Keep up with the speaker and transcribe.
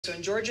So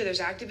in Georgia,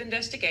 there's active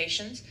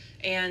investigations,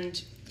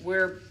 and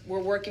we're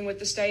working with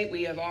the state.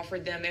 We have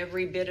offered them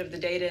every bit of the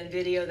data and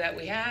video that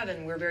we have,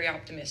 and we're very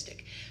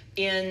optimistic.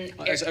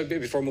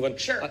 Before we move on,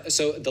 sure.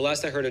 So the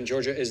last I heard in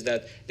Georgia is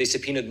that they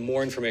subpoenaed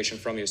more information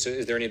from you. So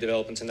is there any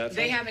developments in that front?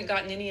 They haven't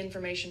gotten any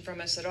information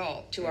from us at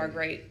all, to our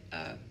great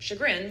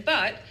chagrin,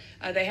 but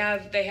they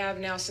have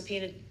now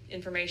subpoenaed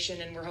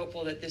information, and we're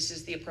hopeful that this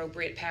is the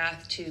appropriate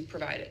path to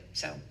provide it.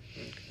 So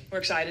we're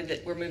excited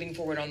that we're moving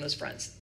forward on those fronts.